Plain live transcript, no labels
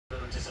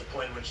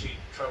point when she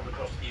travelled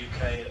across the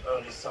UK in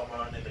early summer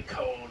and in the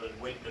cold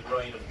and wind and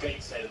rain of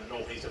Gateshead in the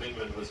northeast of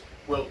England was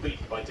well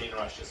beaten by Dina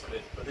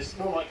Asher-Smith. But this is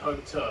more like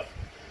home turf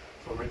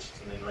for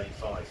Richardson in lane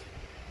 5.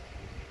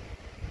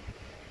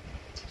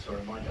 So a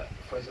reminder,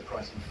 Fraser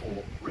Price in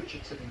 4,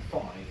 Richardson in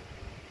 5,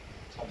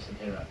 Thompson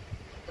Herah,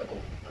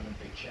 double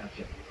Olympic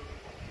champion,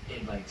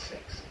 in lane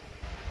 6.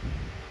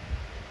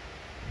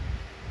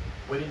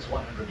 Women's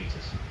 100 metres.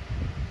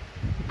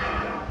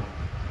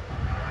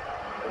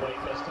 Away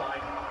first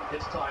time,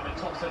 this time, and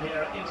Thompson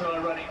Herah into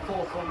her running,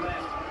 4th from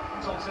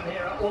left. Thompson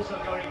Herah also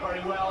going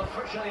very well.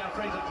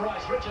 Fraser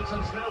Price,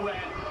 Richardson's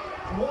nowhere.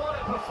 What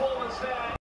a performance there.